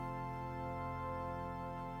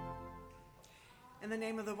In the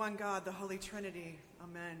name of the one God, the Holy Trinity.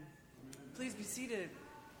 Amen. Please be seated.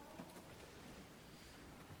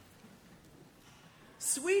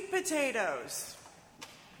 Sweet potatoes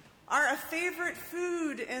are a favorite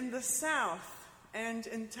food in the South and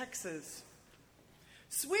in Texas.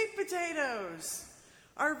 Sweet potatoes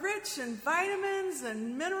are rich in vitamins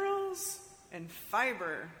and minerals and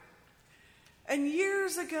fiber. And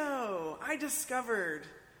years ago, I discovered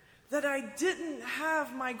that I didn't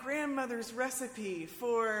have my grandmother's recipe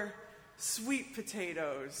for sweet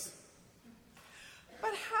potatoes.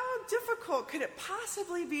 But how difficult could it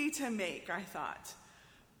possibly be to make, I thought?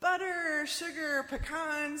 Butter, sugar,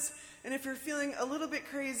 pecans, and if you're feeling a little bit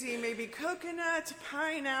crazy, maybe coconut,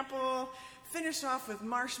 pineapple, finish off with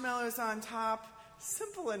marshmallows on top.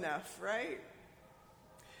 Simple enough, right?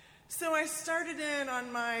 So I started in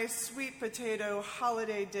on my sweet potato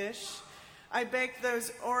holiday dish. I baked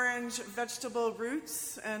those orange vegetable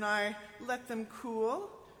roots and I let them cool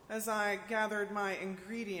as I gathered my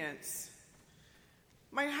ingredients.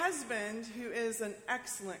 My husband, who is an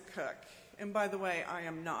excellent cook, and by the way, I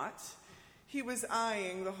am not, he was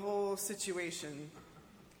eyeing the whole situation.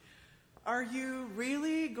 Are you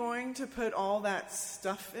really going to put all that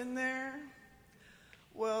stuff in there?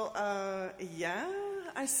 Well, yeah,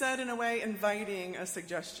 I said in a way inviting a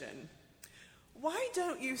suggestion. Why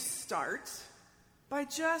don't you start by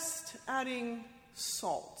just adding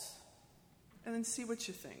salt and then see what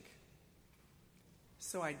you think?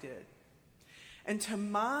 So I did. And to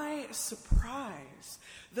my surprise,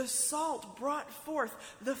 the salt brought forth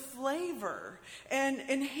the flavor and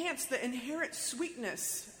enhanced the inherent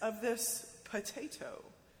sweetness of this potato.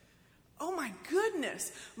 Oh my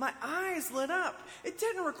goodness, my eyes lit up. It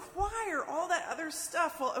didn't require all that other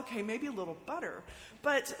stuff. Well, okay, maybe a little butter,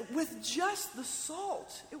 but with just the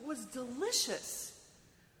salt, it was delicious.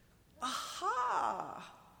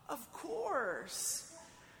 Aha, of course.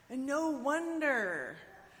 And no wonder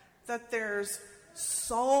that there's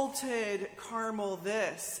salted caramel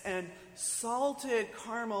this and salted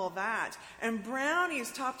caramel that and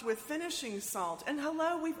brownies topped with finishing salt. And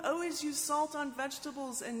hello, we've always used salt on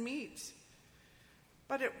vegetables and meat.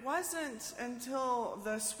 But it wasn't until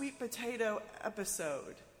the sweet potato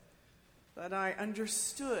episode that I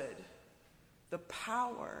understood the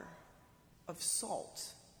power of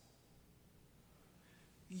salt.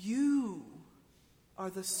 You are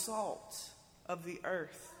the salt of the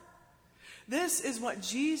earth. This is what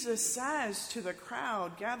Jesus says to the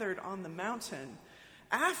crowd gathered on the mountain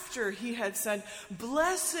after he had said,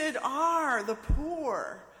 "Blessed are the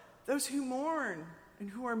poor, those who mourn and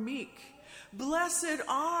who are meek. Blessed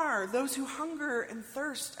are those who hunger and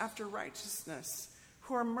thirst after righteousness,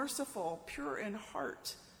 who are merciful, pure in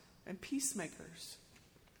heart, and peacemakers.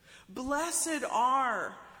 Blessed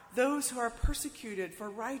are those who are persecuted for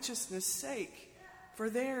righteousness' sake, for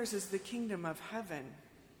theirs is the kingdom of heaven."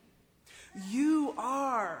 You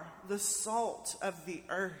are the salt of the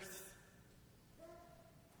earth.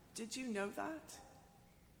 Did you know that?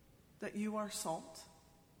 That you are salt?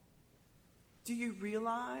 Do you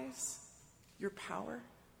realize your power?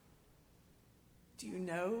 Do you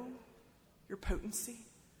know your potency?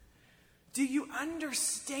 Do you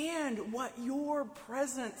understand what your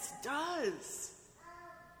presence does?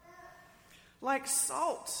 Like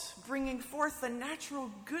salt, bringing forth the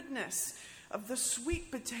natural goodness of the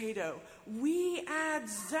sweet potato, we add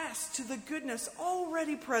zest to the goodness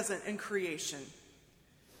already present in creation.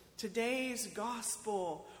 Today's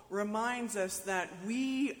gospel reminds us that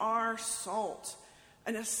we are salt,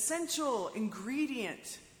 an essential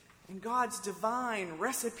ingredient in God's divine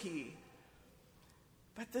recipe.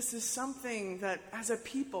 But this is something that as a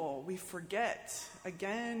people we forget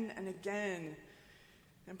again and again,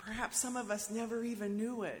 and perhaps some of us never even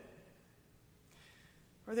knew it.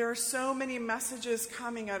 Or there are so many messages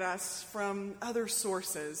coming at us from other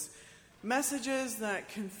sources, messages that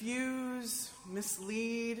confuse,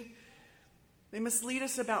 mislead. They mislead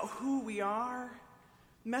us about who we are,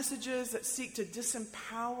 messages that seek to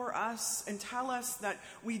disempower us and tell us that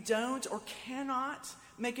we don't or cannot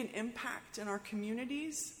make an impact in our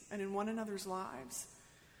communities and in one another's lives.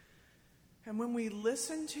 And when we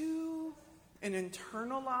listen to and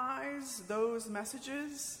internalize those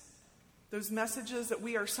messages that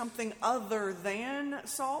we are something other than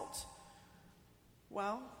salt,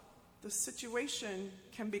 well, the situation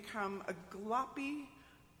can become a gloppy,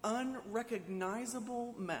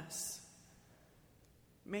 unrecognizable mess,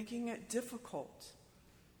 making it difficult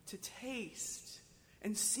to taste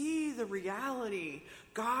and see the reality,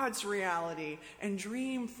 God's reality, and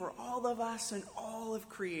dream for all of us and all of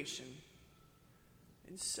creation.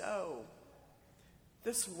 And so,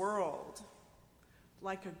 this world,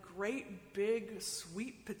 like a great big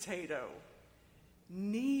sweet potato,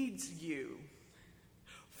 needs you.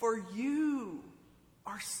 For you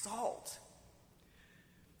are salt.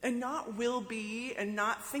 And not will be and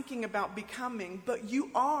not thinking about becoming, but you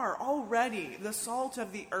are already the salt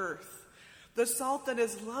of the earth. The salt that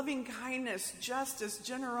is loving kindness, justice,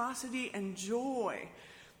 generosity, and joy.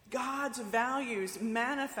 God's values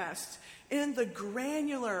manifest in the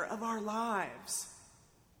granular of our lives.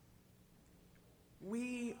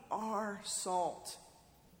 We are salt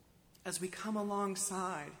as we come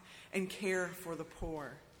alongside and care for the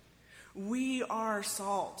poor. We are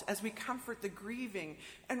salt as we comfort the grieving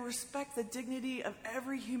and respect the dignity of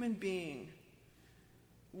every human being.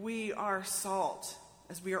 We are salt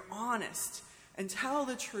as we are honest and tell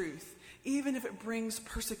the truth, even if it brings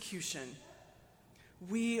persecution.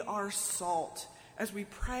 We are salt as we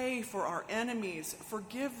pray for our enemies,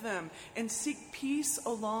 forgive them, and seek peace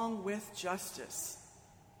along with justice.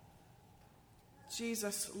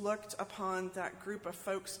 Jesus looked upon that group of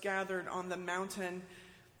folks gathered on the mountain,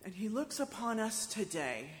 and he looks upon us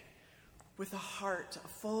today with a heart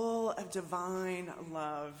full of divine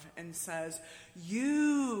love and says,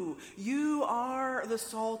 you are the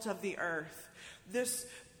salt of the earth. This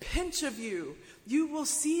pinch of you will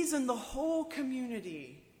season the whole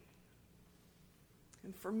community.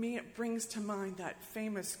 And for me, it brings to mind that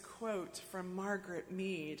famous quote from Margaret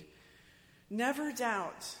Mead. Never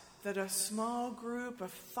doubt that a small group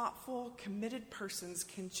of thoughtful, committed persons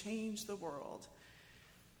can change the world.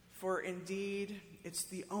 For indeed, it's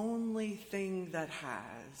the only thing that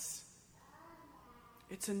has.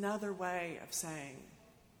 It's another way of saying,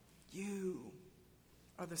 you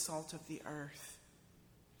are the salt of the earth.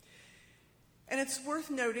 And it's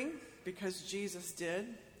worth noting, because Jesus did,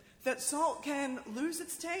 that salt can lose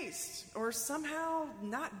its taste or somehow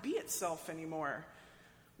not be itself anymore.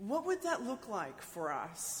 What would that look like for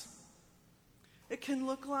us? It can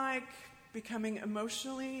look like becoming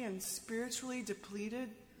emotionally and spiritually depleted.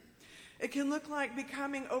 It can look like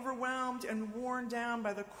becoming overwhelmed and worn down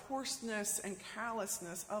by the coarseness and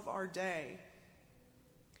callousness of our day.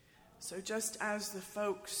 So just as the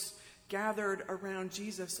folks gathered around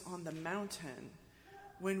Jesus on the mountain,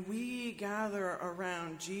 when we gather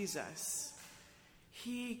around Jesus,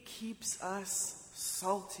 he keeps us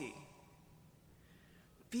salty.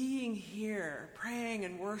 Being here, praying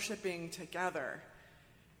and worshiping together,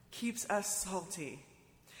 keeps us salty.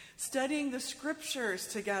 Studying the scriptures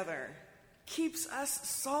together keeps us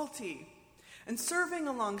salty. And serving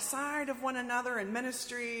alongside of one another in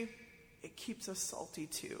ministry, it keeps us salty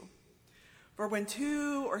too. For when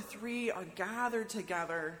 2 or 3 are gathered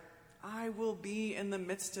together, I will be in the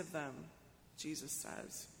midst of them, Jesus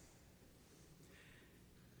says.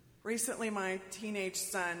 Recently, my teenage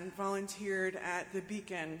son volunteered at the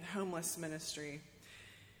Beacon Homeless Ministry.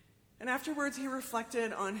 And afterwards, he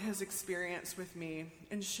reflected on his experience with me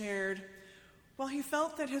and shared, while he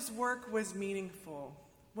felt that his work was meaningful,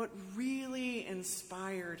 what really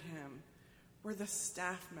inspired him were the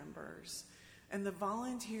staff members and the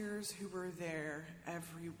volunteers who were there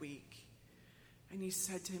every week. And he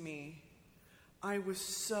said to me, I was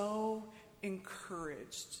so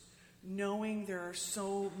encouraged knowing there are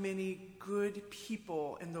so many good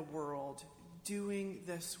people in the world doing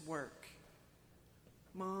this work.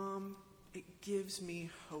 Mom, it gives me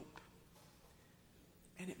hope.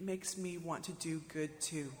 And it makes me want to do good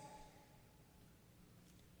too.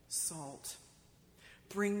 Salt,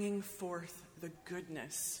 bringing forth the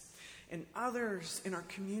goodness in others, in our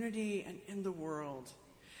community, and in the world.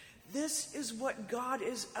 This is what God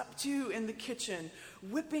is up to in the kitchen,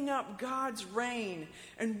 whipping up God's reign,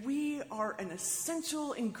 and we are an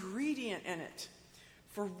essential ingredient in it,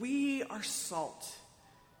 for we are salt,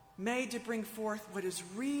 made to bring forth what is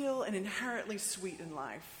real and inherently sweet in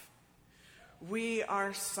life. We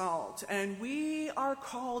are salt, and we are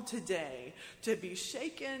called today to be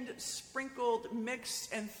shaken, sprinkled,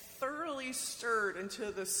 mixed, and thoroughly stirred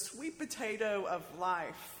into the sweet potato of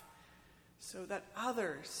life so that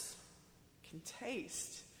others can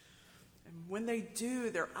taste. And when they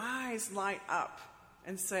do, their eyes light up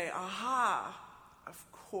and say, aha,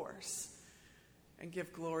 of course, and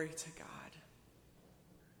give glory to God.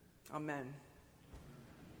 Amen.